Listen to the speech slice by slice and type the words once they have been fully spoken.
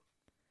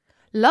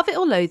Love it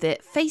or loathe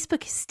it,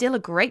 Facebook is still a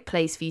great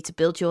place for you to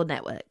build your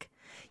network.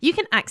 You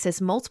can access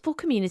multiple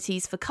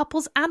communities for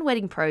couples and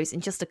wedding pros in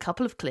just a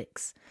couple of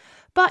clicks.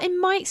 But in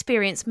my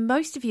experience,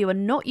 most of you are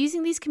not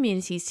using these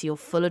communities to your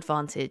full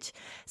advantage.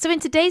 So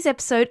in today's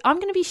episode, I'm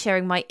going to be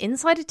sharing my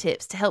insider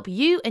tips to help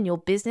you and your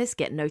business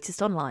get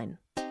noticed online.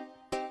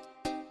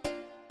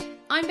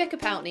 I'm Becca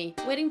Poutney,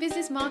 wedding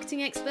business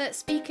marketing expert,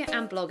 speaker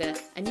and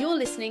blogger, and you're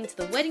listening to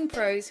the Wedding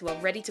Pros Who Are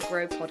Ready to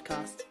Grow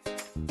podcast.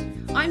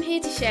 I'm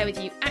here to share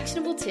with you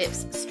actionable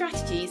tips,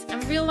 strategies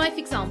and real-life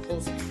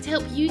examples to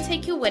help you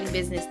take your wedding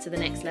business to the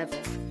next level.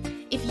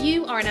 If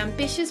you are an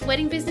ambitious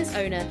wedding business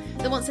owner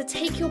that wants to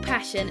take your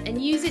passion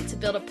and use it to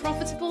build a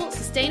profitable,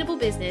 sustainable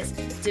business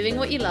doing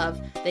what you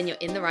love, then you're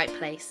in the right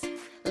place.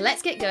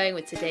 Let's get going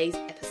with today's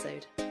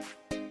episode.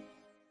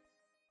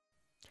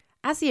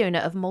 As the owner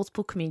of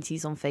multiple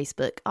communities on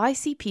Facebook, I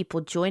see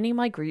people joining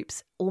my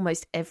groups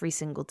almost every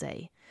single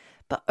day,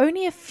 but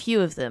only a few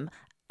of them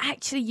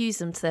actually use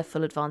them to their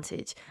full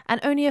advantage, and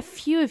only a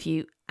few of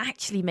you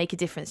actually make a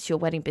difference to your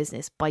wedding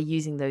business by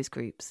using those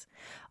groups.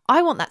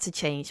 I want that to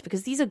change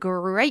because these are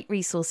great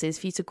resources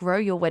for you to grow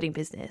your wedding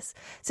business.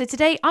 So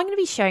today I'm going to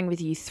be sharing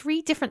with you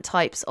 3 different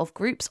types of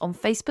groups on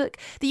Facebook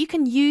that you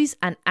can use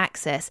and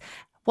access,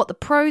 what the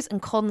pros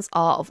and cons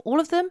are of all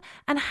of them,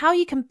 and how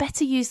you can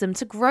better use them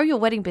to grow your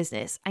wedding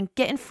business and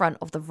get in front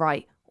of the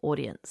right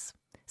audience.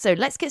 So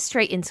let's get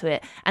straight into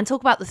it and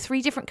talk about the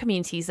 3 different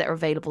communities that are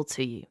available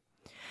to you.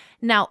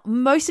 Now,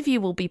 most of you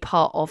will be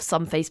part of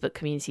some Facebook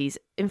communities.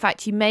 In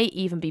fact, you may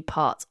even be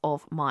part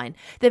of mine.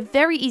 They're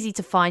very easy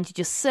to find. You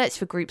just search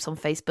for groups on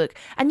Facebook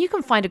and you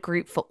can find a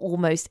group for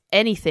almost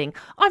anything.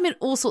 I'm in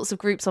all sorts of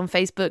groups on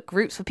Facebook,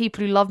 groups for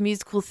people who love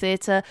musical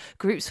theatre,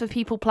 groups for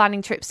people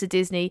planning trips to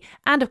Disney,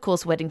 and of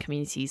course, wedding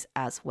communities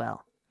as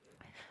well.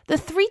 The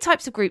 3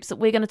 types of groups that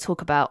we're going to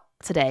talk about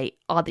today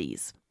are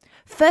these.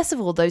 First of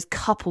all, those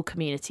couple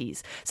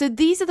communities. So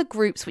these are the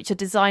groups which are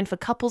designed for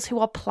couples who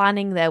are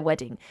planning their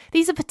wedding.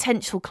 These are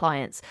potential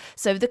clients.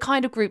 So the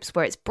kind of groups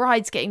where it's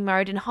brides getting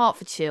married in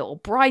Hertfordshire or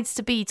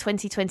brides-to-be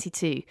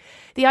 2022.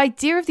 The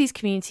idea of these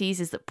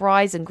communities is that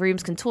brides and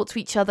grooms can talk to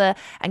each other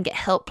and get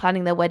help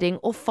planning their wedding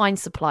or find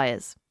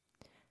suppliers.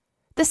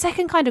 The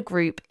second kind of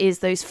group is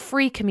those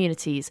free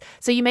communities.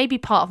 So you may be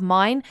part of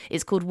mine.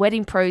 It's called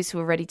Wedding Pros Who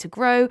Are Ready to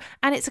Grow,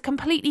 and it's a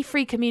completely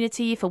free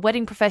community for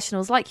wedding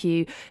professionals like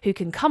you who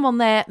can come on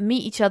there,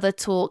 meet each other,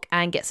 talk,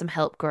 and get some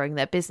help growing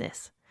their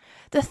business.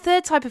 The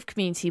third type of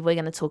community we're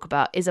going to talk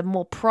about is a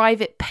more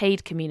private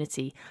paid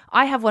community.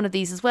 I have one of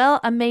these as well,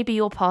 and maybe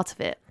you're part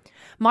of it.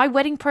 My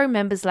Wedding Pro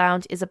Members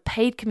Lounge is a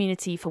paid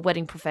community for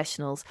wedding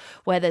professionals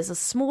where there's a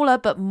smaller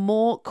but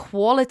more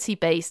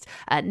quality-based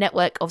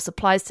network of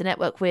suppliers to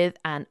network with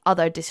and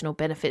other additional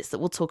benefits that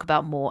we'll talk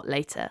about more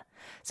later.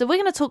 So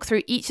we're going to talk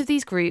through each of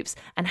these groups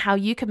and how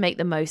you can make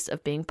the most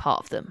of being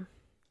part of them.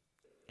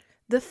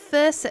 The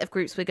first set of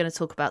groups we're going to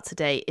talk about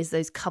today is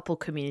those couple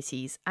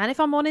communities. And if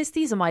I'm honest,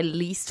 these are my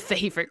least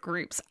favourite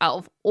groups out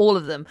of all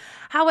of them.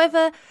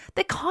 However,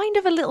 they're kind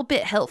of a little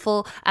bit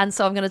helpful. And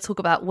so I'm going to talk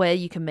about where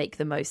you can make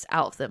the most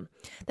out of them.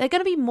 They're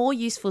going to be more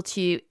useful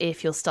to you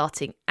if you're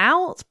starting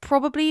out,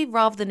 probably,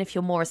 rather than if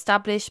you're more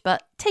established.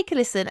 But take a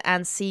listen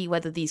and see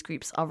whether these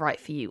groups are right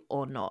for you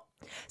or not.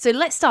 So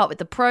let's start with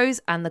the pros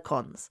and the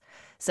cons.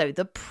 So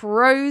the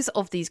pros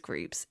of these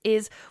groups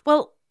is,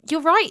 well, you're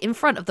right in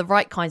front of the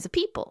right kinds of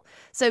people.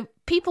 So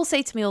people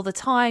say to me all the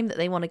time that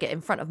they want to get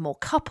in front of more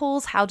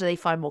couples. How do they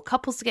find more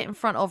couples to get in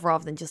front of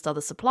rather than just other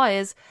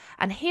suppliers?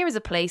 And here is a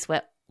place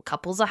where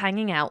couples are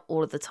hanging out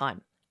all of the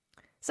time.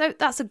 So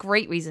that's a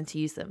great reason to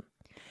use them.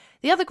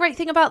 The other great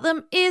thing about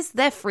them is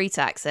they're free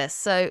to access.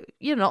 So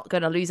you're not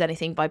going to lose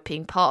anything by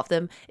being part of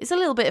them. It's a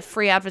little bit of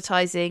free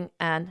advertising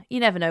and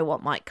you never know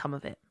what might come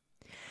of it.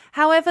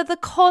 However, the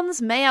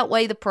cons may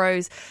outweigh the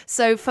pros.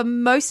 So for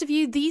most of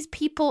you, these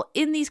people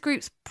in these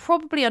groups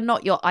probably are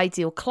not your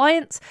ideal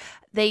clients.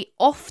 They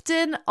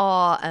often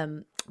are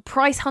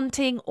price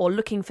hunting or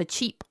looking for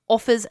cheap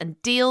offers and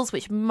deals,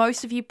 which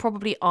most of you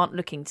probably aren't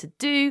looking to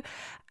do.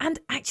 And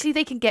actually,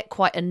 they can get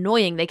quite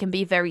annoying. They can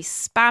be very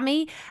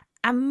spammy.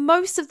 And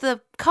most of the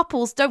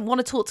couples don't want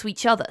to talk to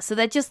each other. So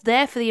they're just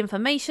there for the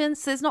information.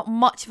 So there's not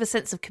much of a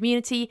sense of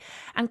community.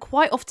 And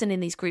quite often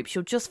in these groups,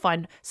 you'll just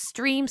find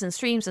streams and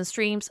streams and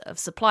streams of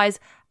suppliers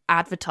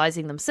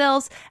advertising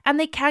themselves. And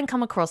they can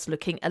come across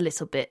looking a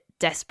little bit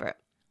desperate.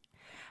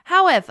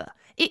 However,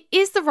 it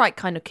is the right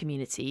kind of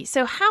community.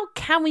 So how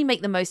can we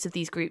make the most of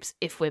these groups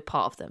if we're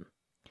part of them?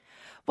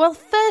 Well,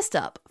 first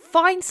up,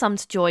 find some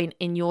to join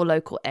in your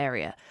local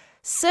area.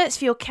 Search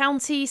for your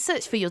county,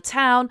 search for your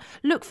town,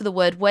 look for the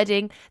word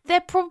wedding.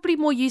 They're probably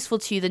more useful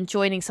to you than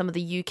joining some of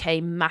the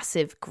UK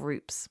massive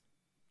groups.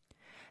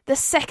 The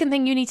second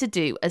thing you need to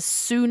do as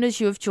soon as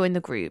you have joined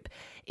the group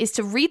is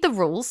to read the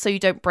rules so you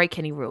don't break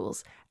any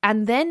rules,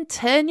 and then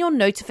turn your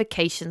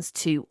notifications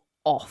to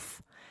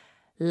off.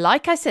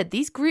 Like I said,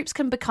 these groups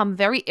can become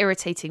very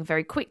irritating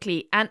very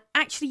quickly, and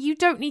actually you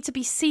don't need to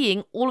be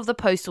seeing all of the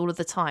posts all of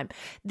the time.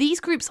 These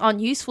groups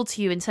aren't useful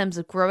to you in terms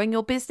of growing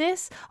your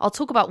business. I'll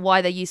talk about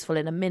why they're useful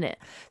in a minute.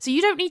 So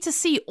you don't need to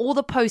see all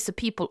the posts of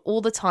people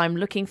all the time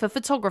looking for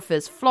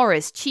photographers,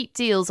 florists, cheap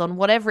deals on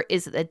whatever it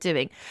is that they're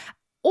doing.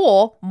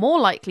 Or more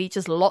likely,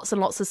 just lots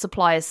and lots of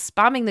suppliers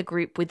spamming the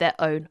group with their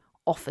own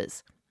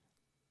offers.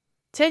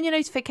 Turn your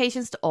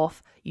notifications to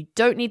off. You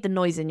don't need the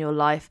noise in your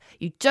life.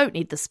 You don't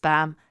need the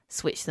spam.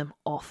 Switch them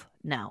off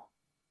now.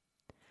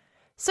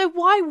 So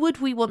why would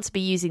we want to be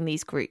using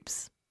these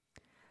groups?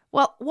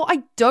 Well, what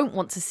I don't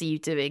want to see you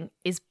doing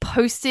is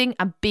posting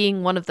and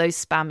being one of those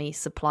spammy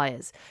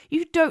suppliers.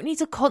 You don't need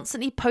to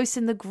constantly post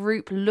in the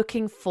group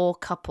looking for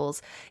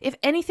couples. If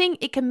anything,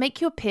 it can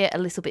make you appear a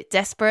little bit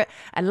desperate.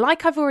 And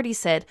like I've already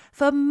said,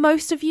 for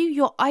most of you,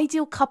 your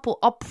ideal couple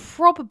are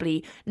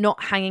probably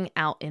not hanging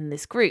out in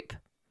this group.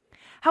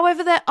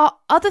 However, there are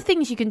other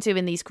things you can do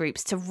in these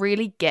groups to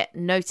really get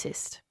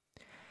noticed.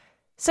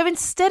 So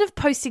instead of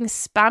posting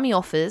spammy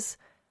offers,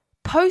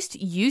 post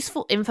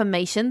useful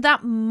information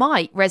that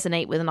might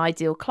resonate with an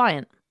ideal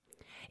client.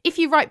 If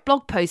you write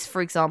blog posts,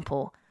 for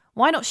example,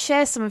 why not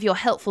share some of your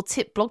helpful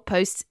tip blog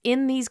posts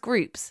in these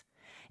groups?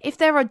 If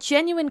there are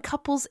genuine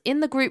couples in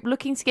the group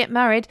looking to get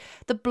married,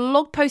 the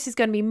blog post is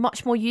going to be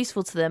much more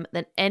useful to them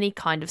than any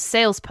kind of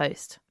sales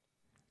post.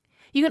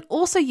 You can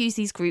also use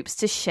these groups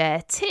to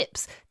share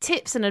tips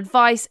and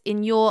advice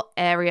in your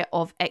area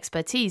of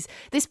expertise.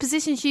 This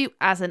positions you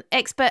as an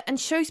expert and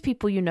shows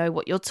people you know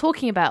what you're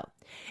talking about.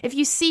 If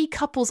you see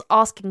couples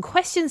asking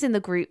questions in the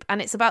group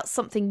and it's about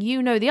something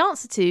you know the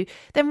answer to,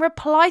 then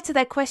reply to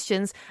their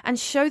questions and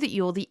show that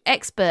you're the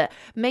expert.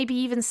 Maybe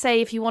even say,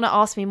 if you want to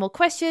ask me more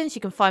questions, you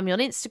can find me on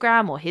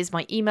Instagram, or here's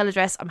my email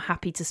address. I'm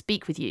happy to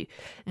speak with you.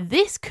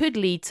 This could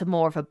lead to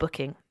more of a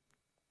booking.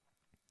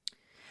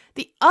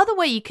 The other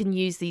way you can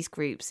use these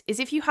groups is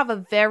if you have a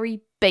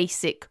very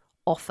basic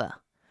offer.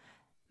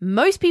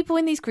 Most people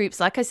in these groups,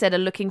 like I said, are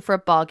looking for a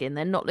bargain.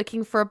 They're not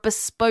looking for a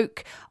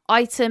bespoke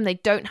item. They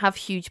don't have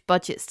huge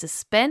budgets to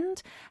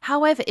spend.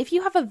 However, if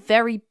you have a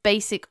very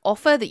basic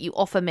offer that you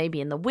offer maybe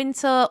in the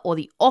winter or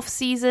the off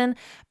season,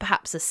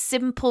 perhaps a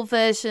simple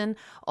version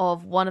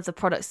of one of the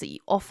products that you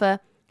offer,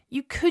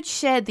 you could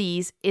share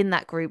these in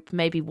that group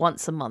maybe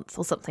once a month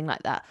or something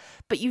like that.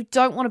 But you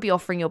don't want to be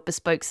offering your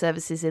bespoke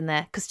services in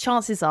there, because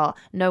chances are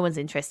no one's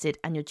interested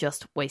and you're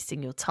just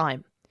wasting your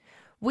time.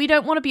 We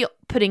don't want to be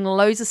putting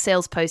loads of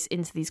sales posts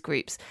into these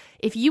groups.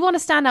 If you want to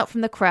stand out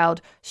from the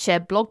crowd, share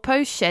blog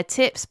posts, share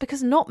tips,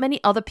 because not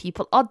many other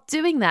people are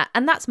doing that.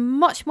 And that's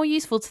much more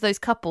useful to those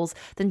couples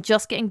than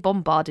just getting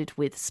bombarded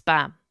with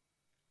spam.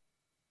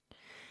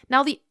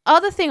 Now, the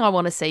other thing I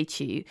want to say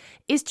to you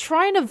is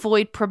try and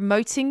avoid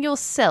promoting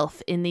yourself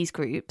in these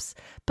groups,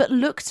 but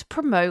look to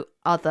promote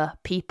other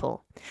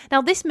people.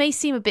 Now, this may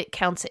seem a bit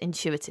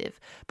counterintuitive,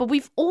 but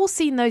we've all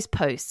seen those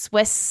posts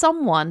where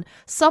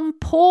some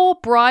poor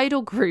bride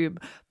or groom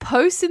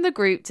posts in the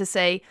group to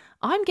say,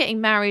 I'm getting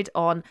married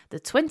on the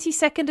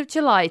 22nd of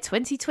July,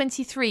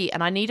 2023,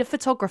 and I need a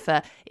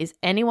photographer. Is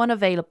anyone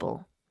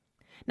available?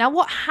 Now,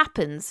 what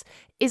happens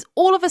is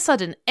all of a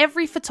sudden,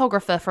 every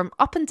photographer from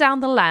up and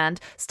down the land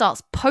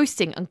starts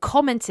posting and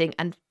commenting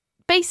and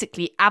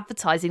basically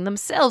advertising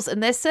themselves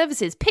and their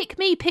services. Pick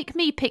me, pick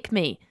me, pick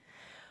me.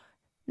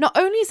 Not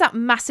only is that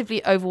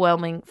massively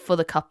overwhelming for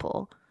the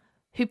couple,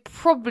 who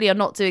probably are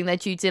not doing their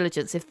due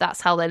diligence if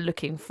that's how they're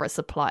looking for a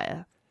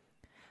supplier,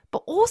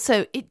 but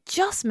also it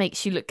just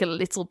makes you look a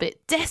little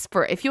bit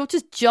desperate if you're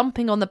just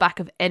jumping on the back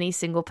of any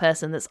single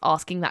person that's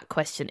asking that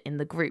question in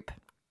the group.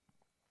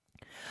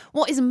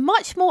 What is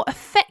much more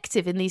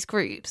effective in these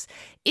groups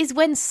is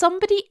when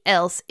somebody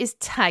else is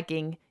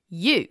tagging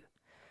you.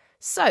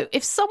 So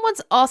if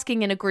someone's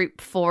asking in a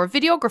group for a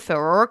videographer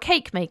or a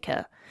cake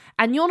maker,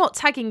 and you're not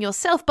tagging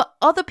yourself, but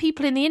other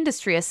people in the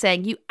industry are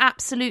saying you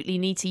absolutely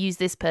need to use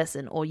this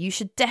person, or you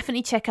should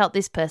definitely check out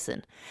this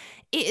person,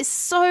 it is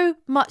so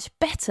much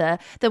better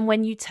than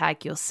when you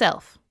tag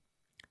yourself.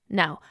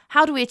 Now,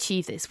 how do we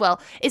achieve this?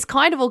 Well, it's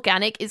kind of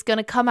organic. It's going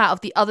to come out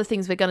of the other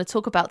things we're going to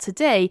talk about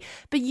today,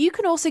 but you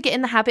can also get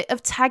in the habit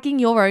of tagging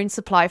your own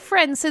supply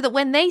friends so that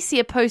when they see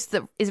a post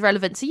that is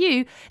relevant to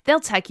you, they'll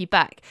tag you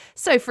back.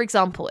 So, for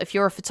example, if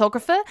you're a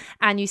photographer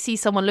and you see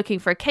someone looking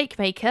for a cake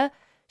maker,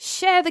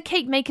 share the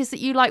cake makers that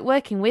you like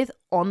working with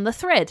on the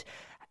thread.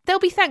 They'll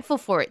be thankful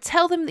for it.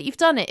 Tell them that you've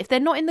done it. If they're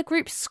not in the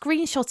group,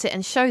 screenshot it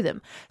and show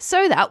them,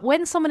 so that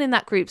when someone in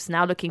that group's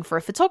now looking for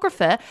a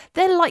photographer,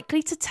 they're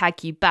likely to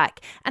tag you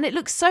back. And it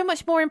looks so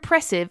much more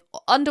impressive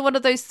under one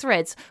of those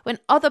threads when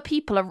other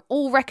people are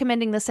all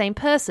recommending the same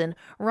person,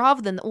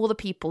 rather than all the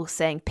people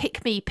saying,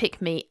 pick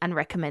me, and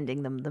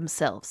recommending them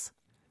themselves.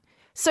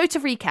 So to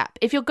recap,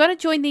 if you're going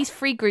to join these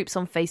free groups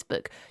on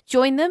Facebook,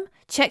 join them,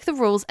 check the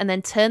rules, and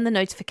then turn the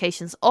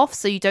notifications off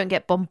so you don't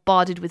get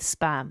bombarded with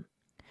spam.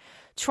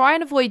 Try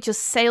and avoid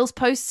just sales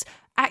posts.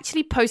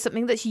 Actually post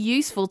something that's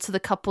useful to the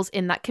couples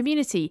in that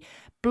community.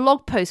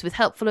 blog posts with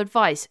helpful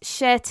advice,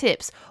 share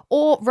tips,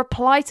 or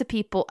reply to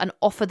people and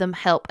offer them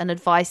help and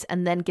advice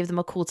and then give them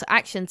a call to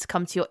action to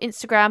come to your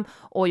Instagram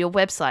or your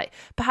website.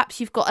 Perhaps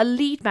you've got a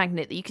lead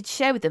magnet that you could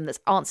share with them that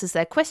answers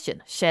their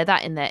question. Share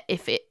that in there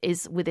if it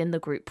is within the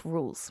group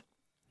rules.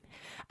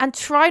 And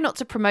try not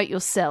to promote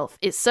yourself.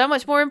 It's so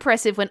much more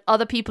impressive when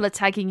other people are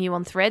tagging you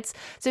on threads.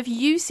 So if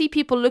you see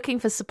people looking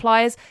for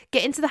suppliers,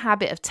 get into the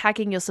habit of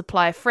tagging your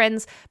supplier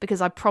friends, because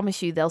I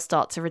promise you they'll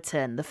start to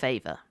return the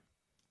favour.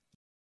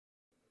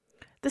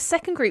 The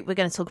second group we're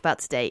going to talk about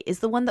today is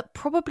the one that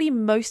probably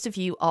most of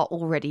you are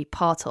already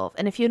part of.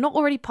 And if you're not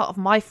already part of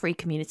my free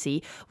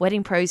community,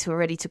 Wedding Pros Who Are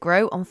Ready to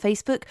Grow on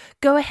Facebook,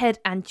 go ahead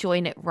and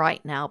join it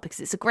right now, because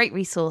it's a great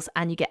resource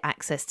and you get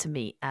access to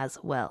me as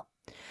well.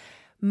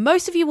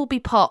 Most of you will be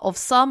part of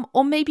some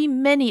or maybe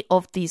many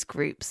of these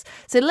groups.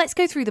 So let's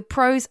go through the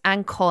pros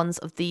and cons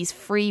of these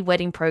free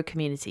Wedding Pro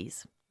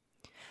communities.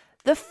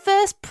 The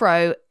first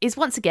pro is,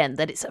 once again,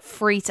 that it's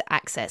free to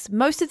access.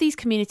 Most of these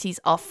communities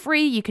are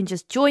free. You can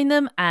just join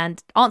them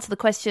and answer the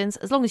questions.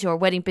 As long as you're a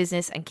wedding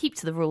business and keep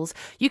to the rules,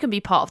 you can be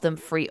part of them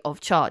free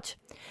of charge.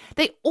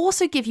 They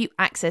also give you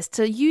access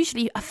to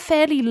usually a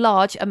fairly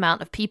large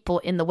amount of people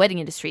in the wedding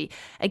industry.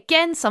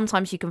 Again,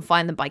 sometimes you can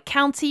find them by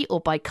county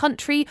or by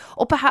country,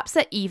 or perhaps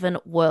they're even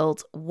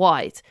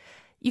worldwide.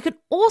 You can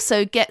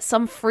also get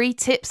some free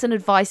tips and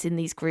advice in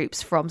these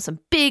groups from some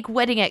big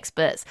wedding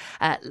experts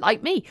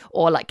like me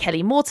or like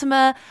Kelly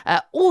Mortimer.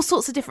 All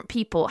sorts of different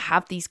people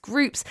have these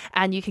groups,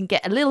 and you can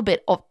get a little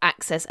bit of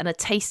access and a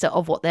taster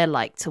of what they're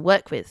like to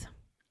work with.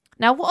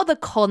 Now, what are the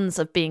cons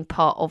of being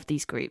part of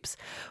these groups?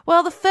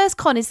 Well, the first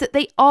con is that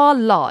they are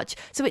large,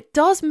 so it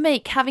does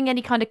make having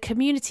any kind of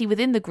community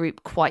within the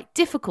group quite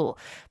difficult.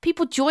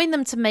 People join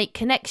them to make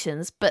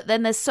connections, but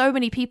then there's so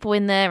many people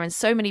in there and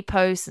so many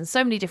posts and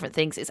so many different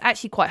things, it's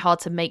actually quite hard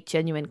to make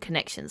genuine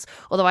connections,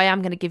 although I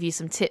am going to give you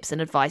some tips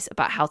and advice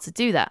about how to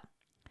do that.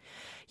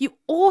 You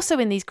also,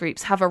 in these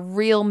groups, have a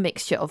real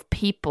mixture of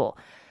people.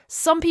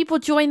 Some people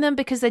join them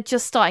because they're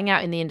just starting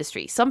out in the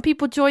industry. Some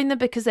people join them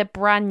because they're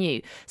brand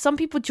new. Some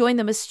people join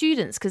them as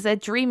students because they're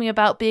dreaming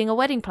about being a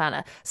wedding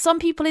planner. Some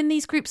people in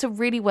these groups are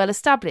really well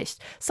established.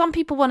 Some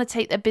people want to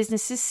take their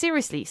businesses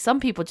seriously.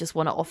 Some people just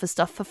want to offer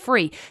stuff for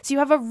free. So you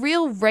have a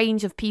real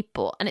range of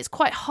people, and it's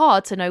quite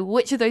hard to know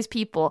which of those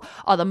people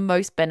are the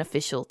most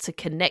beneficial to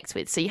connect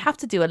with. So you have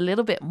to do a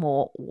little bit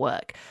more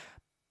work.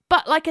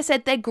 But like I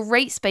said, they're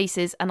great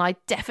spaces, and I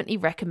definitely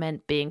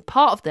recommend being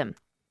part of them.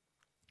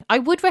 I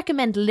would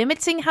recommend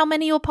limiting how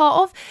many you're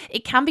part of.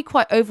 It can be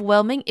quite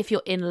overwhelming if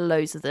you're in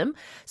loads of them.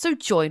 So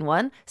join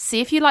one,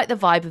 see if you like the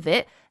vibe of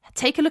it,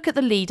 take a look at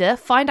the leader,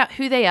 find out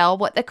who they are,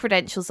 what their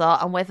credentials are,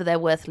 and whether they're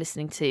worth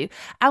listening to,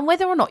 and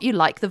whether or not you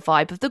like the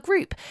vibe of the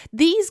group.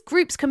 These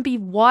groups can be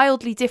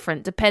wildly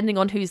different depending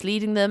on who's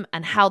leading them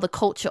and how the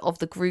culture of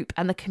the group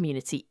and the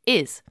community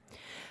is.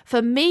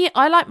 For me,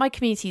 I like my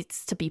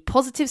communities to be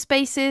positive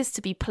spaces,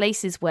 to be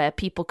places where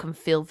people can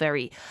feel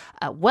very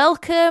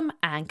welcome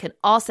and can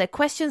ask their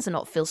questions and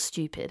not feel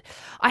stupid.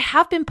 I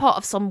have been part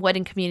of some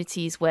wedding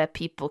communities where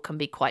people can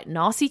be quite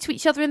nasty to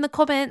each other in the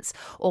comments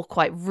or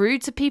quite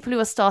rude to people who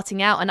are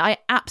starting out, and I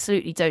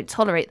absolutely don't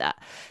tolerate that.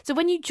 So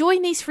when you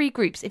join these free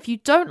groups, if you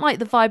don't like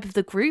the vibe of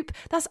the group,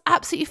 that's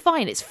absolutely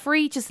fine. It's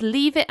free. Just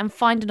leave it and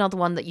find another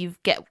one that you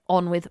get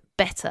on with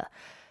better.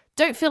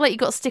 Don't feel like you've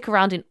got to stick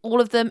around in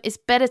all of them. It's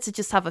better to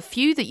just have a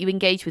few that you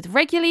engage with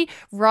regularly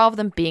rather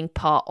than being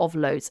part of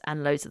loads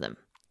and loads of them.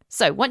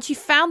 So once you've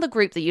found the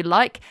group that you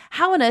like,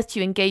 how on earth do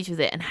you engage with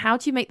it and how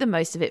do you make the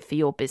most of it for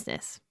your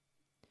business?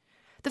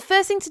 The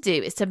first thing to do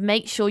is to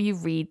make sure you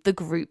read the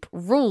group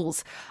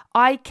rules.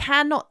 I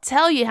cannot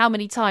tell you how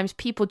many times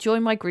people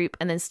join my group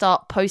and then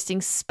start posting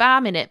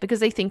spam in it because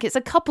they think it's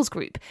a couples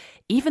group,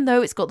 even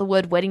though it's got the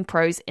word Wedding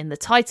Pros in the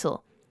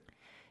title.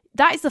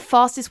 That is the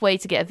fastest way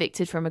to get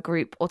evicted from a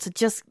group or to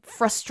just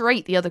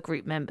frustrate the other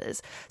group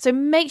members. So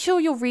make sure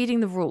you're reading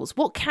the rules.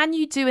 What can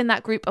you do in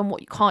that group and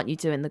what can't you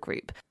do in the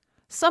group?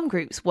 Some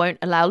groups won't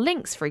allow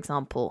links, for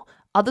example.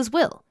 Others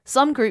will.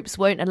 Some groups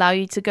won't allow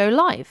you to go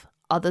live.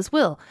 Others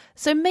will.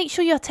 So make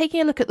sure you're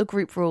taking a look at the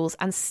group rules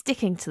and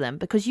sticking to them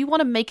because you want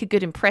to make a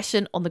good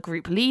impression on the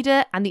group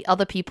leader and the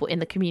other people in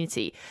the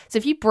community. So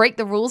if you break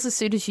the rules as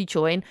soon as you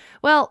join,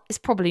 well, it's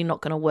probably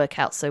not going to work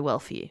out so well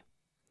for you.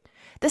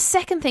 The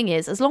second thing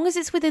is, as long as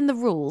it's within the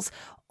rules,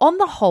 on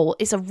the whole,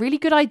 it's a really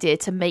good idea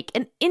to make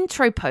an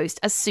intro post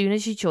as soon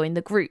as you join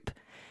the group.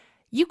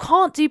 You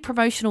can't do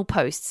promotional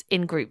posts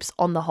in groups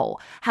on the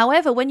whole.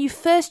 However, when you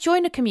first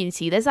join a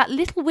community, there's that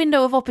little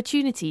window of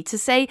opportunity to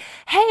say,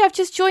 hey, I've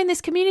just joined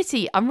this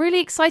community. I'm really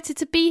excited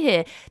to be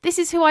here. This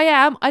is who I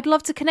am. I'd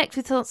love to connect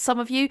with some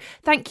of you.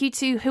 Thank you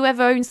to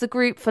whoever owns the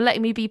group for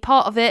letting me be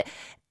part of it.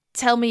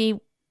 Tell me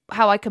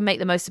how I can make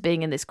the most of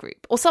being in this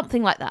group or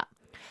something like that.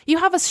 You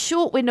have a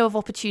short window of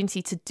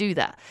opportunity to do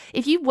that.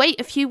 If you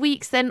wait a few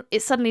weeks, then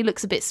it suddenly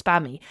looks a bit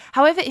spammy.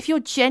 However, if you're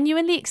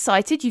genuinely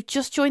excited, you've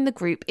just joined the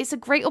group, it's a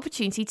great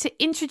opportunity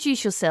to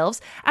introduce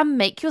yourselves and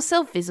make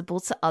yourself visible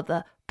to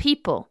other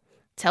people.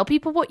 Tell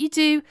people what you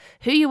do,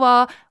 who you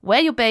are, where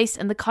you're based,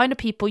 and the kind of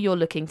people you're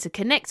looking to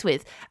connect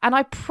with. And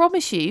I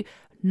promise you,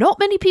 Not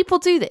many people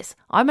do this.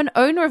 I'm an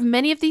owner of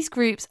many of these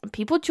groups and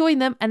people join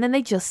them and then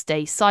they just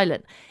stay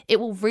silent. It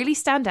will really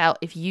stand out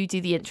if you do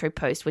the intro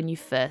post when you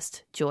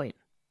first join.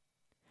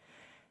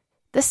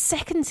 The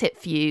second tip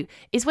for you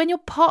is when you're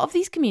part of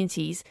these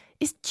communities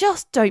is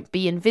just don't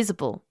be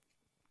invisible.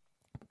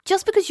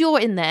 Just because you're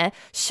in there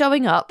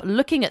showing up,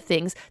 looking at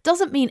things,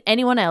 doesn't mean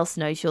anyone else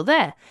knows you're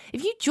there.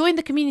 If you join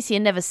the community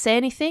and never say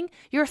anything,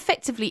 you're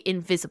effectively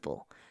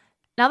invisible.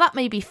 Now that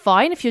may be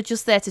fine if you're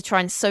just there to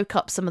try and soak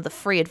up some of the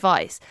free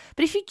advice,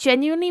 but if you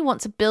genuinely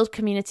want to build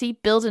community,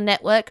 build a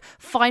network,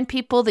 find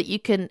people that you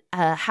can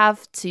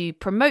have to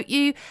promote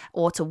you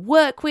or to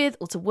work with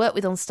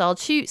on styled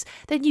shoots,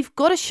 then you've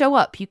got to show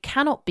up. You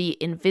cannot be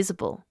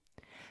invisible.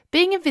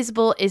 Being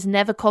invisible is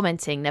never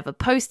commenting, never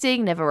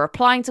posting, never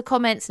replying to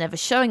comments, never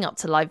showing up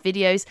to live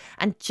videos,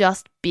 and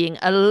just being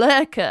a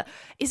lurker.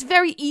 It's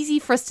very easy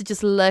for us to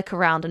just lurk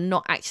around and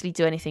not actually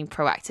do anything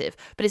proactive,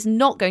 but it's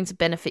not going to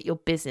benefit your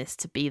business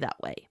to be that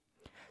way.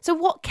 So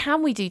what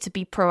can we do to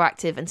be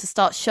proactive and to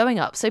start showing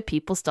up so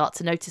people start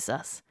to notice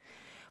us?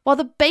 Well,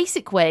 the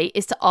basic way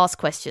is to ask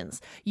questions.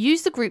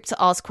 Use the group to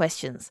ask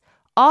questions.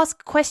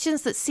 Ask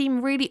questions that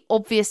seem really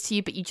obvious to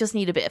you, but you just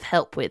need a bit of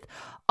help with.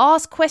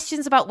 Ask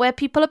questions about where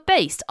people are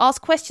based.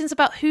 Ask questions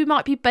about who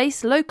might be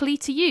based locally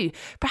to you.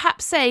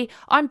 Perhaps say,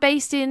 I'm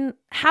based in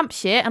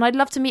Hampshire and I'd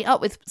love to meet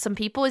up with some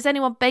people. Is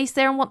anyone based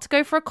there and want to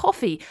go for a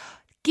coffee?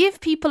 Give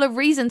people a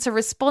reason to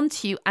respond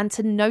to you and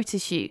to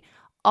notice you.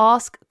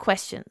 Ask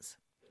questions.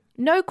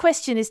 No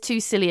question is too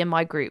silly in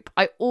my group.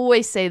 I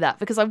always say that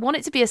because I want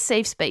it to be a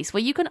safe space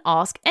where you can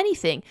ask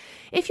anything.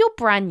 If you're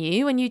brand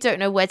new and you don't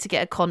know where to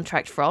get a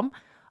contract from,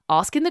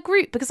 ask in the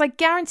group because I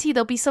guarantee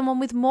there'll be someone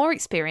with more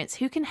experience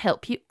who can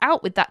help you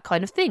out with that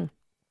kind of thing.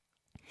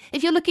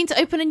 If you're looking to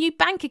open a new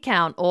bank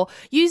account or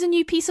use a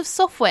new piece of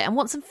software and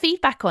want some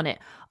feedback on it,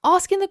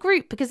 ask in the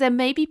group because there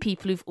may be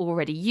people who've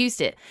already used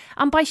it.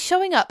 And by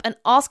showing up and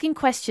asking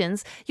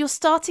questions, you're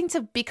starting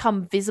to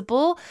become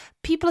visible.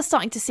 People are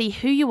starting to see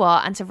who you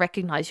are and to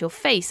recognize your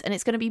face. And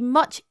it's going to be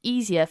much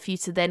easier for you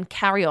to then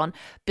carry on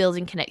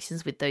building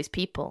connections with those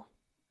people.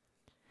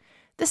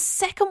 The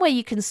second way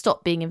you can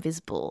stop being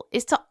invisible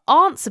is to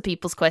answer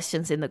people's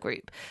questions in the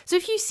group. So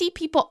if you see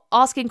people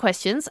asking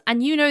questions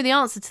and you know the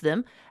answer to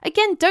them,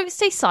 again, don't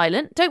stay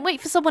silent. Don't wait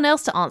for someone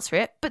else to answer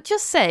it, but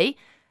just say,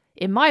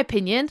 in my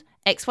opinion,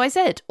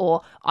 XYZ,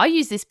 or I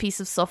use this piece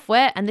of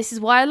software and this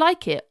is why I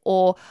like it,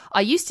 or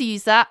I used to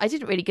use that, I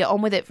didn't really get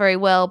on with it very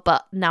well,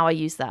 but now I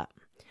use that.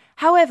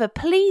 However,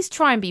 please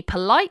try and be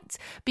polite,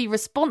 be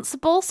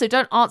responsible, so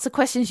don't answer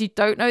questions you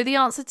don't know the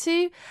answer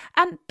to,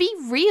 and be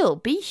real,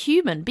 be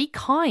human, be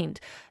kind.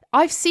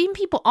 I've seen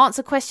people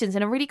answer questions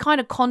in a really kind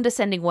of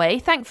condescending way,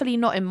 thankfully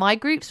not in my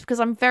groups because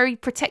I'm very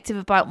protective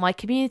about my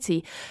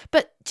community.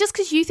 But just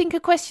because you think a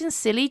question's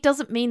silly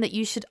doesn't mean that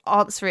you should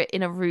answer it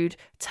in a rude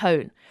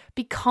tone.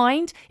 Be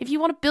kind. If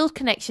you want to build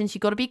connections,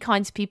 you've got to be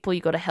kind to people,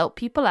 you've got to help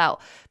people out.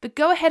 But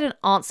go ahead and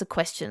answer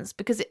questions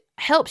because it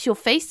helps your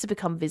face to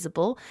become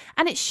visible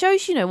and it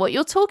shows you know what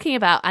you're talking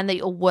about and that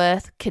you're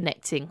worth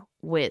connecting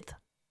with.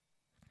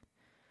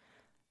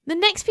 The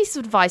next piece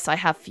of advice I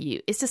have for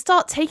you is to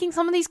start taking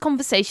some of these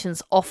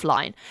conversations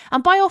offline.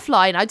 And by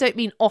offline, I don't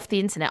mean off the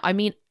internet, I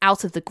mean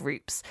out of the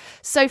groups.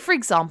 So for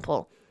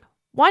example,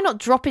 why not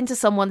drop into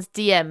someone's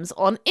DMs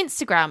on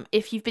Instagram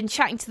if you've been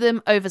chatting to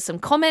them over some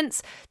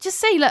comments? Just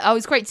say, look, it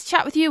was great to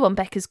chat with you on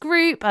Becca's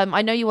group.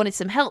 I know you wanted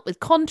some help with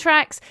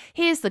contracts.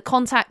 Here's the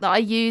contact that I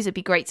use. It'd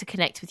be great to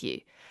connect with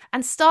you.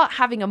 And start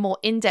having a more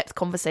in-depth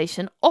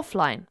conversation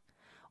offline.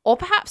 Or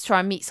perhaps try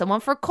and meet someone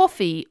for a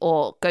coffee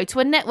or go to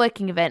a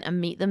networking event and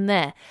meet them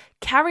there.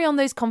 Carry on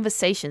those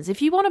conversations.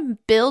 If you want to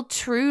build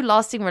true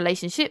lasting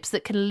relationships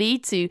that can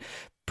lead to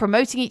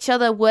promoting each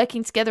other,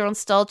 working together on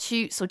styled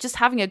shoots, or just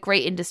having a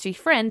great industry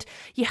friend,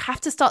 you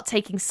have to start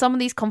taking some of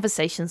these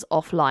conversations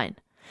offline.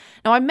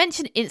 Now, I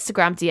mentioned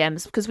Instagram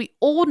DMs because we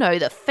all know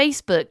that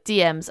Facebook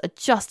DMs are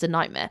just a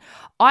nightmare.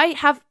 I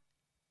have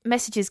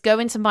messages go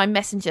into my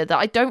messenger that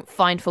I don't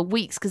find for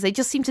weeks because they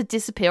just seem to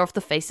disappear off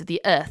the face of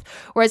the earth.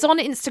 Whereas on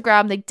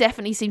Instagram, they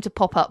definitely seem to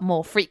pop up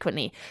more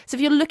frequently. So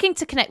if you're looking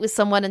to connect with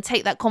someone and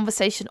take that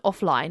conversation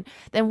offline,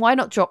 then why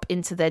not drop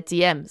into their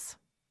DMs?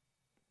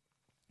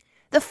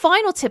 The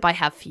final tip I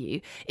have for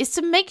you is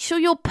to make sure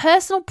your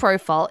personal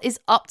profile is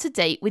up to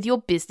date with your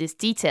business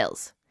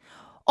details.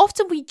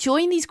 Often we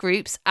join these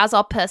groups as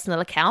our personal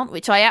account,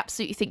 which I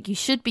absolutely think you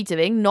should be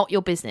doing, not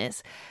your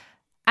business.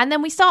 And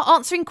then we start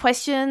answering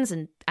questions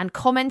and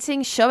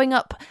commenting, showing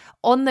up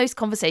on those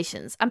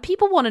conversations. And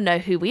people want to know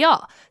who we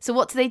are. So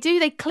what do?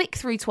 They click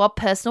through to our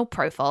personal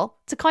profile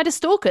to kind of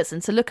stalk us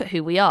and to look at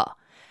who we are.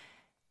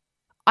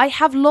 I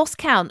have lost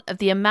count of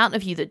the amount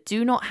of you that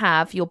do not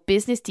have your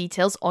business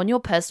details on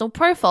your personal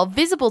profile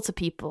visible to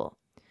people.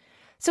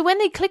 So when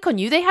they click on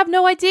you, they have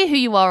no idea who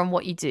you are and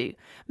what you do.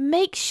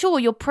 Make sure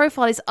your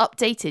profile is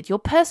updated. Your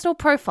personal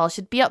profile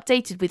should be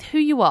updated with who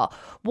you are,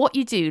 what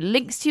you do,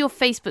 links to your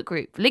Facebook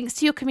group, links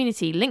to your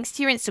community, links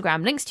to your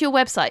Instagram, links to your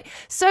website,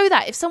 so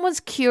that if someone's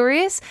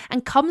curious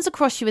and comes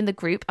across you in the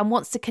group and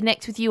wants to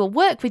connect with you or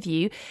work with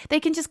you,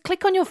 they can just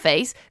click on your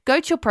face, go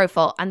to your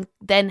profile, and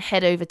then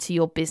head over to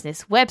your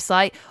business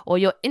website or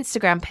your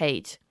Instagram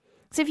page.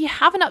 So if you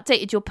haven't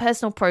updated your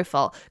personal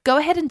profile, go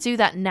ahead and do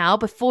that now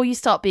before you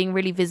start being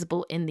really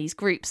visible in these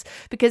groups,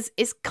 because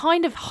it's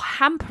kind of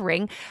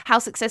hampering how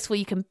successful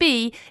you can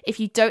be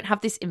if you don't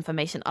have this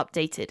information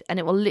updated, and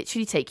it will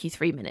literally take you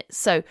 3 minutes.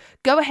 So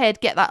go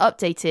ahead, get that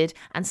updated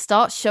and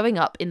start showing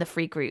up in the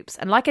free groups.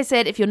 And like I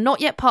said, if you're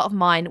not yet part of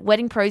mine,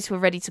 Wedding Pros Who Are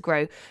Ready to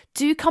Grow,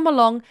 do come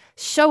along,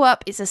 show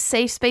up. It's a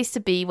safe space to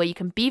be where you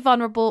can be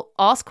vulnerable,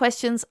 ask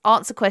questions,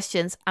 answer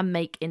questions, and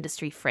make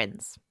industry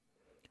friends.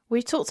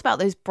 We've talked about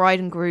those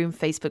bride and groom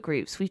Facebook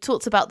groups. We've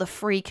talked about the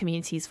free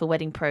communities for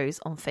wedding pros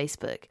on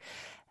Facebook,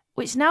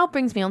 which now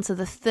brings me on to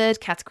the third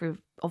category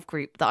of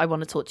group that I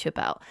want to talk to you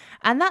about,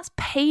 and that's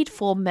paid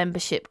for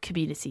membership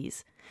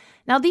communities.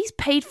 Now, these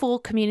paid for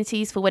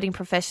communities for wedding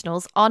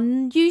professionals are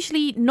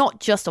usually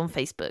not just on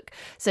Facebook.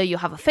 So you'll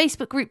have a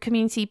Facebook group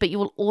community, but you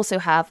will also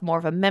have more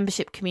of a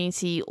membership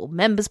community or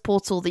members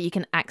portal that you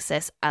can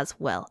access as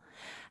well.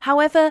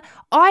 However,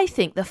 I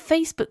think the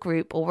Facebook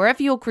group or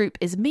wherever your group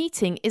is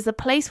meeting is the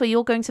place where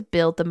you're going to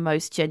build the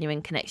most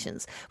genuine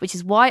connections, which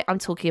is why I'm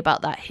talking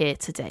about that here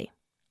today.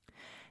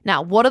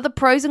 Now, what are the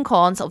pros and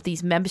cons of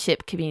these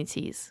membership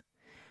communities?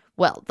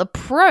 Well, the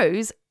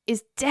pros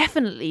is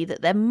definitely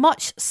that they're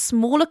much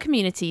smaller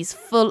communities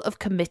full of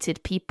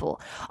committed people.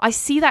 I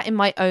see that in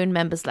my own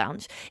members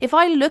lounge. If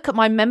I look at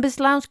my members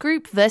lounge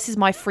group versus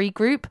my free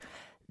group,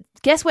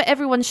 guess where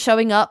everyone's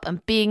showing up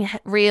and being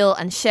real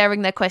and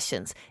sharing their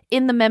questions?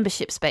 In the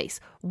membership space.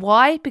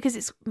 Why? Because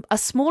it's a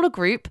smaller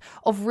group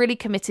of really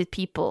committed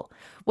people.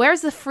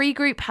 Whereas the free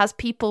group has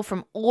people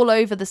from all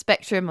over the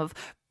spectrum of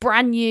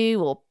brand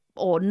new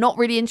or not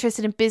really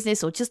interested in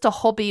business or just a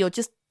hobby or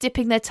just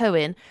dipping their toe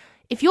in.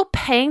 If you're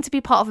paying to be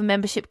part of a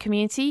membership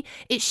community,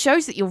 it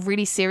shows that you're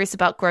really serious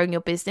about growing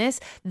your business.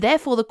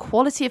 Therefore, the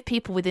quality of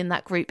people within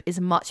that group is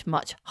much,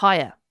 much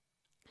higher.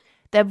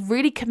 They're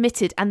really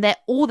committed and they're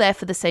all there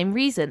for the same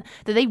reason,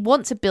 that they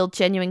want to build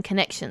genuine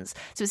connections.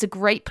 So it's a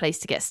great place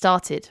to get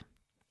started.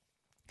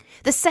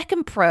 The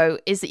second pro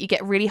is that you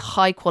get really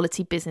high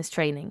quality business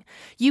training.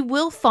 You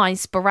will find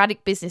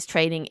sporadic business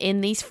training in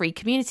these free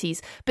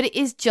communities, but it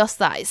is just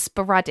that, it's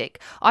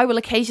sporadic. I will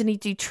occasionally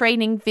do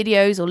training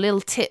videos or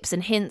little tips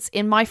and hints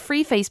in my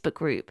free Facebook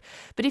group.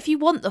 But if you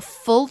want the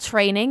full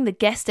training, the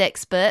guest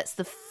experts,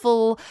 the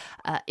full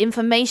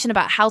information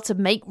about how to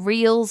make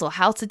reels or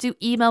how to do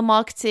email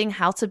marketing,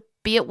 how to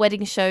be at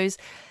wedding shows,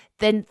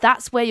 then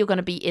that's where you're going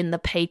to be in the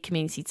paid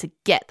community to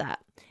get that.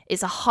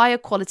 It's a higher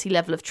quality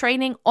level of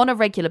training on a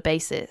regular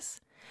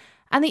basis.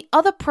 And the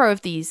other pro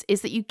of these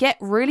is that you get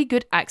really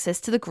good access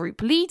to the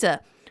group leader.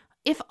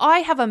 If I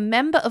have a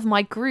member of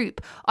my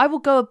group, I will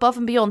go above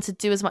and beyond to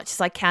do as much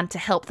as I can to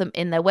help them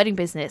in their wedding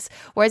business.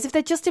 Whereas if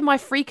they're just in my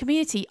free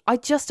community, I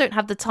just don't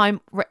have the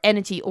time,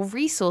 energy, or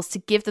resource to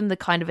give them the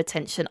kind of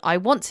attention I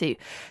want to.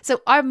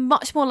 So I'm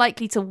much more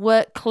likely to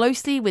work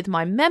closely with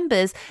my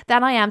members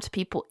than I am to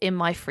people in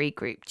my free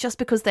group, just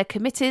because they're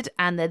committed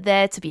and they're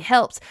there to be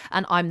helped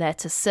and I'm there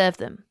to serve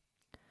them.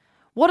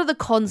 What are the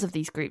cons of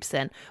these groups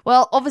then?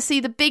 Well, obviously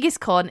the biggest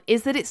con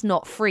is that it's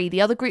not free.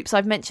 The other groups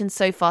I've mentioned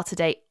so far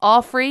today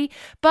are free,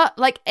 but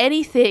like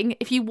anything,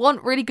 if you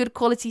want really good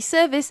quality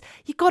service,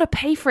 you've got to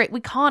pay for it. We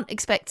can't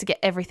expect to get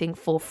everything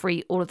for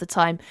free all of the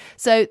time.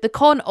 So the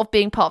con of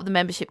being part of the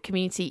membership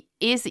community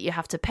is that you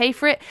have to pay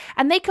for it,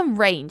 and they can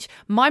range.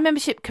 My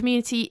membership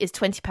community is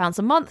 £20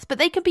 a month, but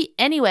they can be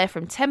anywhere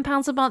from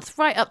 £10 a month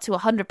right up to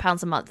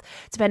 £100 a month,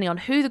 depending on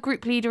who the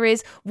group leader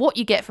is, what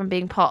you get from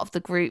being part of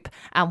the group,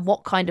 and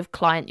what kind of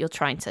client you're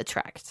trying to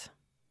attract.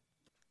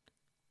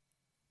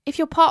 If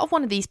you're part of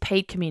one of these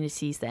paid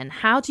communities, then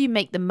how do you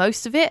make the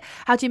most of it?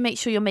 How do you make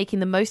sure you're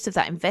making the most of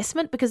that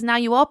investment? Because now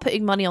you are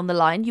putting money on the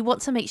line. You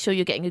want to make sure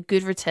you're getting a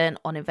good return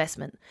on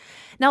investment.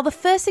 Now, the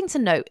first thing to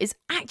note is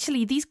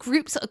actually these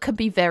groups can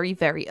be very,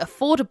 very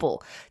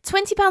affordable.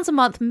 £20 a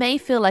month may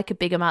feel like a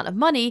big amount of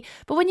money,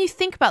 but when you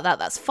think about that,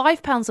 that's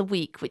 £5 a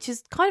week, which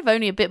is kind of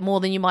only a bit more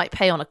than you might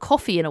pay on a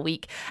coffee in a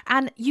week.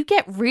 And you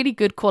get really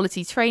good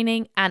quality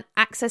training and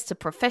access to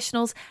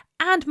professionals,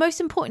 and most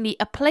importantly,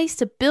 a place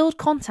to build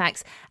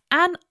contacts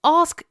and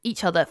ask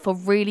each other for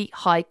really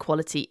high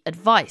quality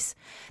advice.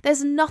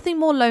 There's nothing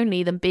more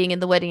lonely than being in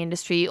the wedding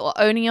industry or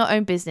owning your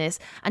own business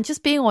and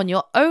just being on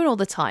your own all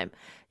the time.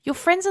 Your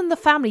friends and the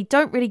family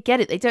don't really get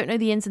it. They don't know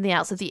the ins and the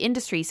outs of the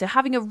industry. So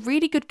having a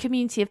really good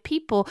community of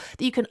people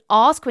that you can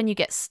ask when you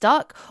get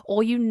stuck,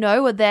 or you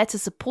know are there to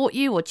support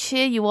you or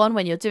cheer you on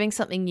when you're doing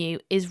something new,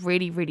 is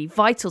really, really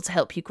vital to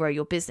help you grow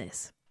your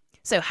business.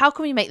 So how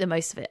can we make the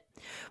most of it?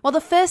 Well, the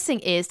first thing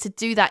is to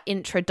do that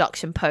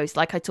introduction post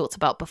like I talked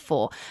about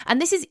before.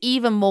 And this is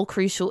even more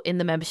crucial in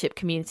the membership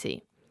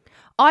community.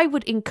 I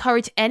would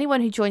encourage anyone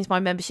who joins my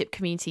membership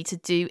community to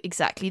do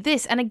exactly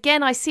this. And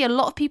again, I see a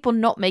lot of people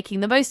not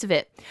making the most of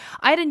it.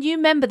 I had a new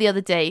member the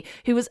other day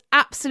who was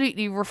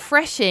absolutely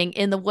refreshing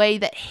in the way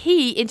that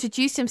he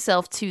introduced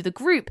himself to the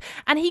group,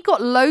 and he got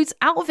loads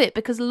out of it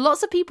because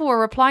lots of people were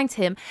replying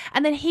to him,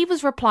 and then he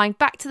was replying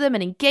back to them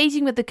and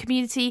engaging with the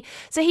community.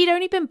 So he'd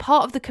only been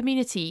part of the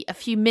community a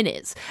few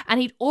minutes and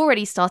he'd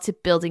already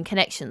started building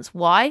connections.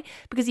 Why?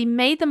 Because he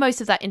made the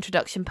most of that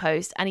introduction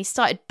post and he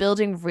started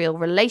building real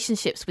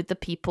relationships with the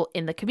people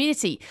in the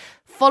community,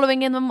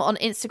 following them on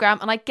Instagram,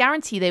 and I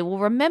guarantee they will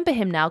remember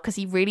him now because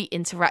he really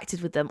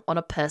interacted with them on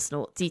a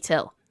personal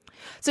detail.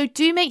 So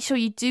do make sure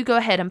you do go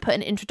ahead and put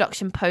an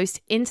introduction post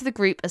into the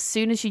group as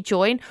soon as you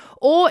join,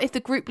 or if the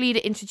group leader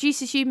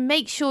introduces you,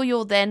 make sure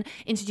you're then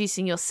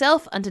introducing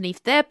yourself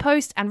underneath their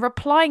post and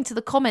replying to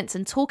the comments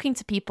and talking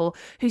to people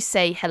who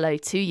say hello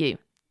to you.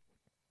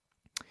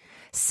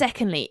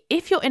 Secondly,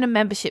 if you're in a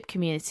membership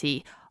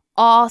community,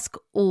 ask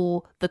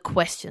all the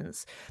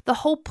questions. The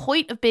whole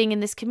point of being in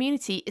this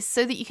community is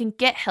so that you can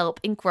get help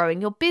in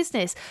growing your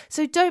business.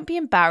 So don't be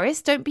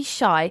embarrassed, don't be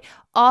shy,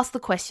 ask the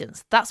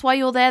questions. That's why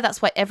you're there,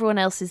 that's why everyone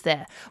else is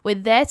there. We're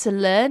there to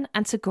learn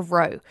and to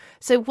grow.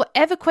 So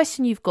whatever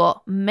question you've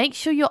got, make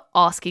sure you're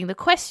asking the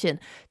question.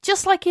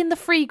 Just like in the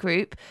free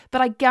group, but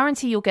I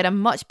guarantee you'll get a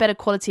much better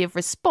quality of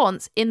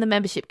response in the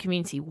membership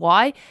community.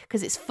 Why?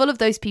 Because it's full of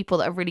those people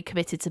that are really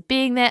committed to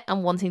being there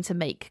and wanting to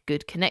make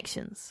good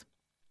connections.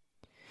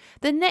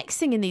 The next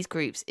thing in these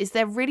groups is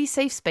they're really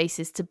safe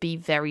spaces to be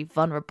very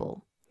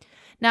vulnerable.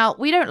 Now,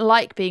 we don't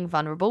like being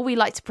vulnerable. We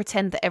like to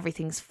pretend that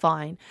everything's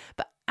fine.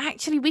 But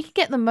actually, we can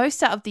get the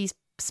most out of these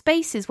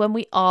spaces when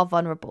we are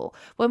vulnerable.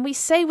 When we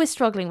say we're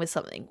struggling with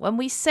something, when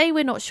we say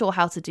we're not sure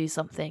how to do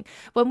something,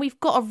 when we've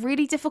got a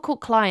really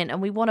difficult client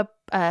and we want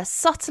to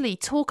subtly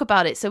talk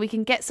about it so we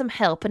can get some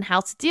help and how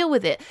to deal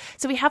with it.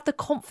 So we have the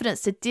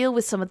confidence to deal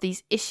with some of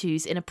these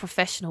issues in a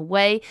professional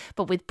way,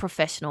 but with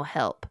professional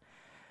help.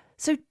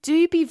 So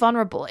do be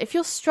vulnerable. If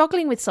you're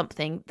struggling with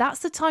something,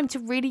 that's the time to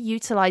really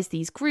utilize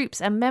these groups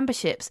and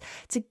memberships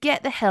to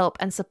get the help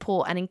and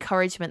support and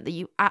encouragement that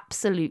you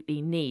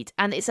absolutely need.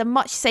 And it's a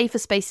much safer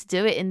space to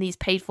do it in these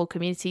paid for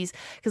communities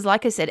because,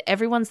 like I said,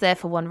 everyone's there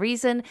for one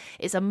reason.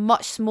 It's a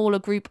much smaller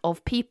group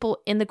of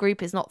people in the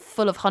group. It's not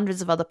full of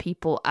hundreds of other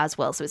people as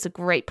well. So it's a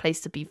great place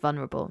to be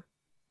vulnerable.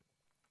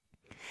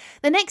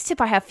 The next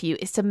tip I have for you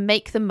is to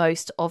make the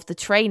most of the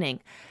training.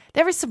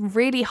 There is some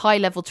really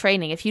high-level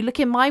training. If you look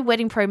in my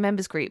Wedding Pro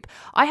members group,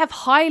 I have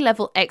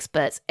high-level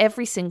experts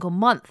every single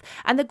month.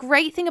 And the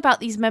great thing about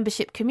these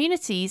membership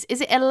communities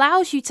is it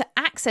allows you to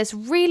access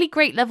really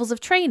great levels of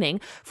training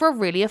for a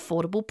really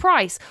affordable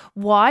price.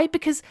 Why?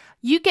 Because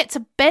you get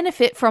to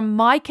benefit from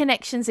my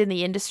connections in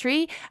the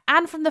industry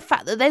and from the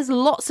fact that there's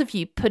lots of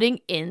you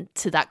putting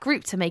into that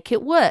group to make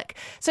it work.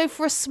 So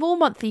for a small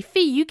monthly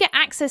fee, you get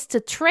access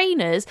to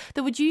trainers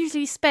that would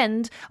usually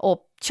spend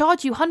or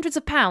charge you hundreds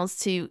of pounds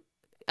to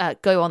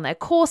go on their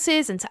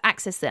courses and to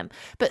access them.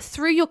 But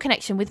through your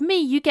connection with me,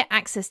 you get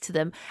access to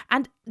them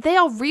and they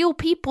are real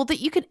people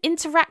that you can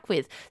interact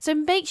with. So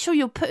make sure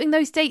you're putting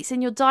those dates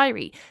in your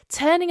diary,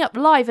 turning up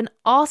live and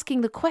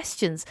asking the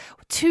questions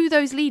to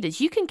those leaders.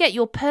 You can get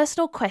your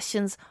personal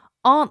questions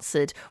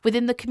answered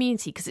within the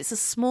community because it's a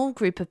small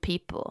group of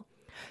people.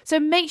 So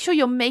make sure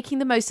you're making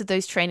the most of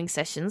those training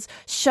sessions,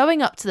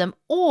 showing up to them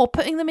or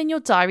putting them in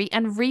your diary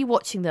and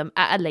rewatching them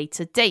at a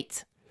later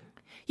date.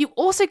 You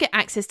also get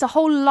access to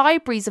whole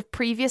libraries of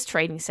previous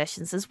training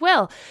sessions as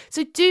well.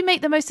 So do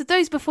make the most of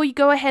those before you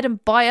go ahead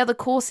and buy other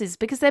courses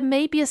because there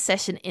may be a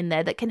session in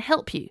there that can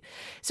help you.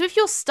 So if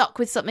you're stuck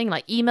with something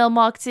like email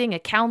marketing,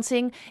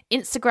 accounting,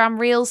 Instagram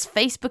Reels,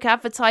 Facebook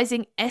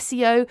advertising,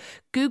 SEO,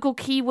 Google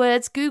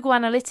keywords, Google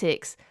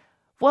Analytics,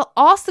 well,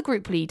 ask the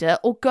group leader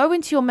or go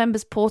into your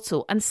members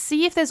portal and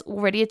see if there's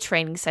already a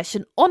training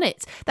session on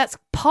it. That's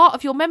part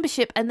of your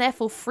membership and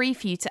therefore free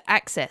for you to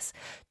access.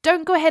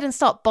 Don't go ahead and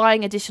start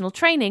buying additional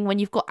training when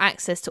you've got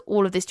access to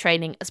all of this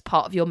training as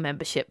part of your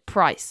membership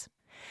price.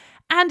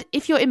 And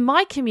if you're in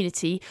my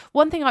community,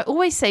 one thing I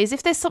always say is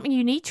if there's something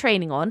you need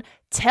training on,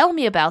 tell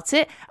me about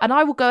it and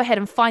I will go ahead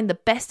and find the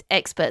best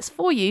experts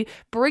for you,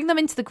 bring them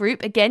into the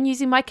group, again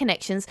using my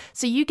connections,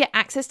 so you get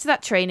access to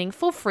that training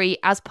for free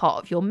as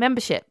part of your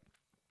membership.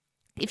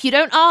 If you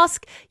don't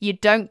ask, you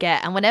don't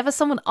get. And whenever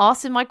someone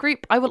asks in my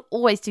group, I will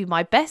always do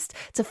my best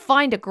to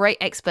find a great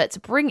expert to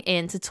bring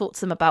in to talk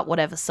to them about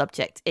whatever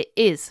subject it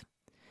is.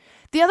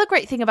 The other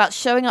great thing about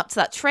showing up to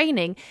that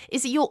training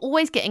is that you're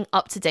always getting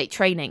up-to-date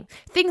training.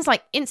 Things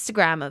like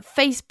Instagram and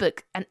Facebook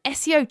and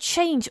SEO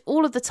change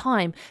all of the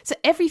time. So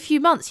every few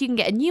months, you can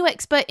get a new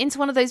expert into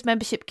one of those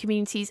membership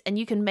communities and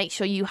you can make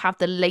sure you have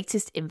the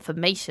latest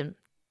information.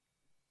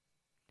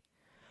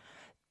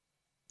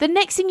 The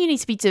next thing you need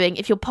to be doing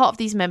if you're part of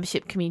these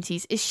membership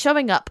communities is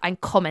showing up and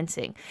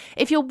commenting.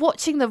 If you're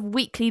watching the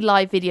weekly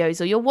live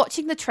videos or you're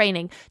watching the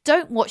training,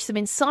 don't watch them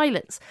in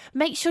silence.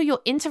 Make sure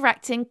you're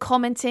interacting,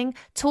 commenting,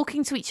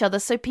 talking to each other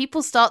so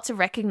people start to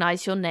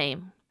recognize your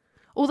name.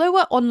 Although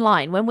we're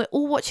online, when we're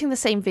all watching the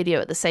same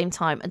video at the same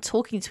time and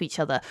talking to each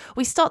other,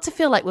 we start to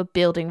feel like we're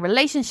building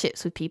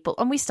relationships with people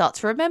and we start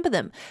to remember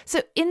them.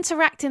 So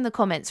interact in the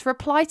comments,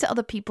 reply to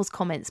other people's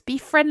comments, be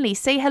friendly,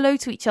 say hello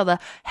to each other,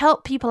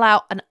 help people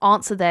out and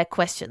answer their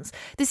questions.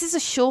 This is a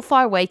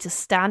surefire way to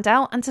stand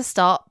out and to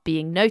start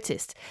being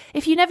noticed.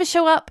 If you never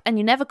show up and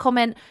you never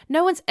comment,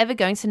 no one's ever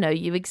going to know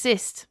you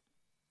exist.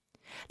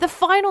 The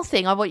final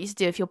thing I want you to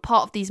do if you're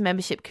part of these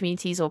membership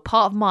communities or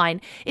part of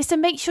mine is to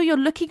make sure you're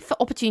looking for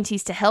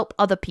opportunities to help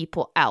other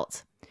people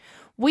out.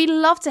 We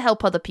love to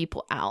help other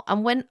people out,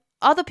 and when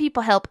other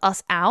people help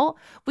us out,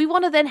 we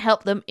want to then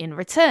help them in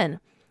return.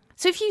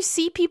 So if you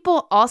see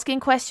people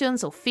asking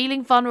questions or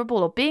feeling vulnerable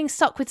or being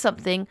stuck with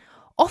something,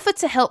 offer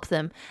to help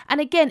them. And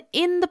again,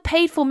 in the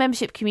paid for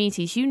membership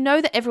communities, you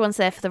know that everyone's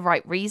there for the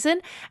right reason,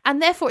 and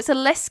therefore it's a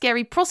less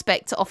scary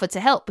prospect to offer to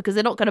help because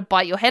they're not going to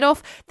bite your head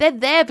off. They're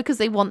there because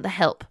they want the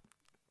help.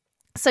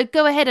 So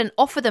go ahead and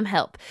offer them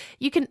help.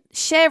 You can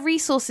share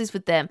resources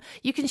with them.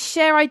 You can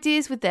share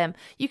ideas with them.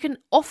 You can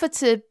offer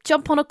to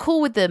jump on a call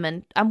with them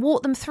and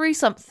walk them through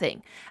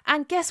something.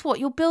 And guess what?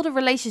 You'll build a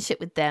relationship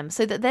with them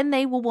so that then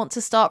they will want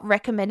to start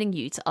recommending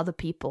you to other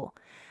people.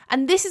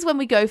 And this is when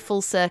we go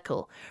full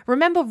circle.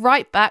 Remember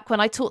right back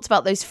when I talked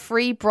about those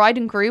free bride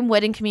and groom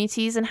wedding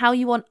communities and how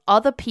you want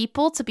other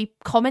people to be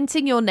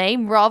commenting your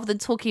name rather than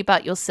talking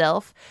about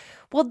yourself?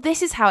 Well,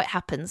 this is how it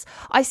happens.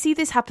 I see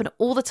this happen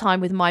all the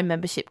time with my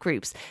membership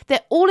groups.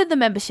 They're all in the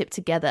membership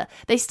together.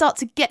 They start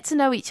to get to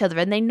know each other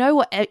and they know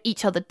what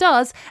each other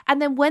does.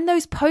 And then when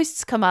those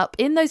posts come up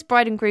in those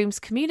bride and groom's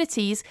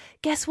communities,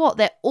 guess what?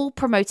 They're all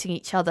promoting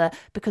each other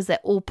because they're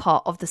all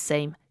part of the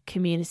same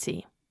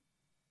community.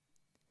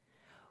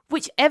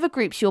 Whichever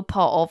groups you're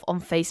part of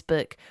on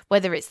Facebook,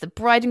 whether it's the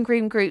bride and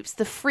groom groups,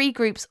 the free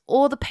groups,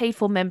 or the paid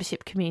for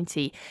membership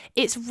community,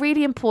 it's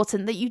really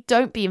important that you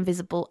don't be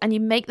invisible and you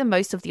make the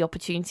most of the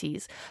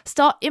opportunities.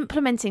 Start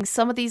implementing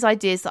some of these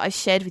ideas that I've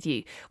shared with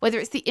you, whether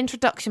it's the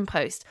introduction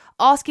post,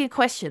 asking a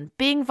question,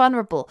 being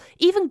vulnerable,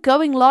 even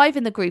going live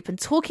in the group and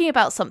talking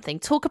about something,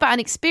 talk about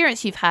an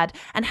experience you've had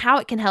and how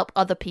it can help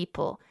other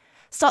people.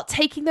 Start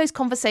taking those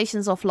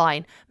conversations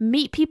offline.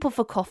 Meet people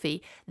for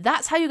coffee.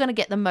 That's how you're going to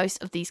get the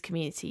most of these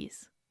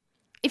communities.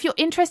 If you're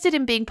interested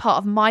in being part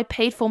of my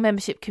paid for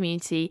membership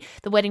community,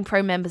 the Wedding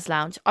Pro Members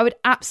Lounge, I would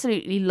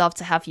absolutely love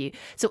to have you.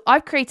 So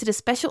I've created a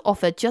special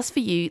offer just for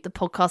you, the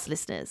podcast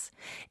listeners.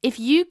 If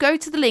you go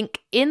to the link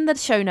in the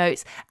show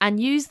notes and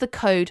use the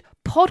code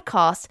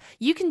podcast,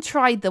 you can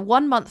try the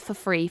 1 month for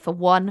free for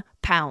 £1.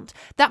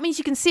 That means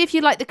you can see if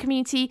you like the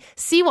community,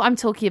 see what I'm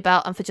talking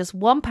about, and for just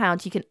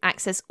 £1, you can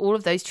access all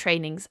of those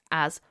trainings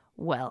as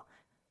well.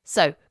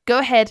 So go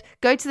ahead,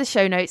 go to the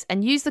show notes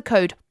and use the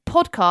code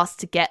podcast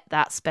to get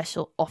that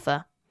special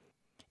offer.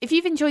 If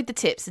you've enjoyed the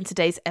tips in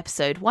today's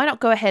episode, why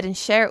not go ahead and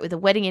share it with a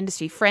wedding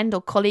industry friend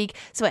or colleague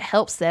so it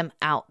helps them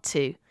out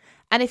too.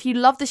 And if you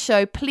love the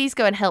show, please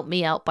go and help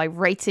me out by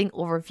rating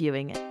or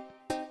reviewing it.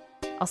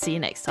 I'll see you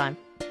next time.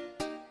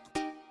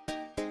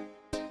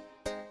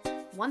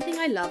 One thing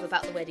I love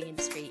about the wedding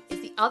industry is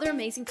the other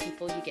amazing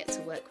people you get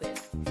to work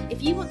with.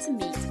 If you want to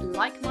meet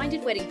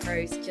like-minded wedding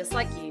pros just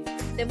like you,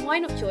 then why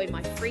not join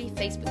my free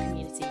Facebook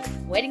community,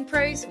 Wedding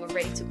Pros Who Are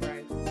Ready to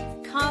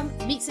Grow. Come,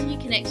 meet some new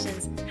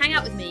connections, hang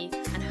out with me,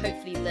 and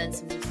hopefully learn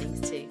some new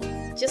things too.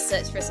 Just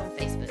search for us on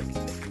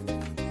Facebook.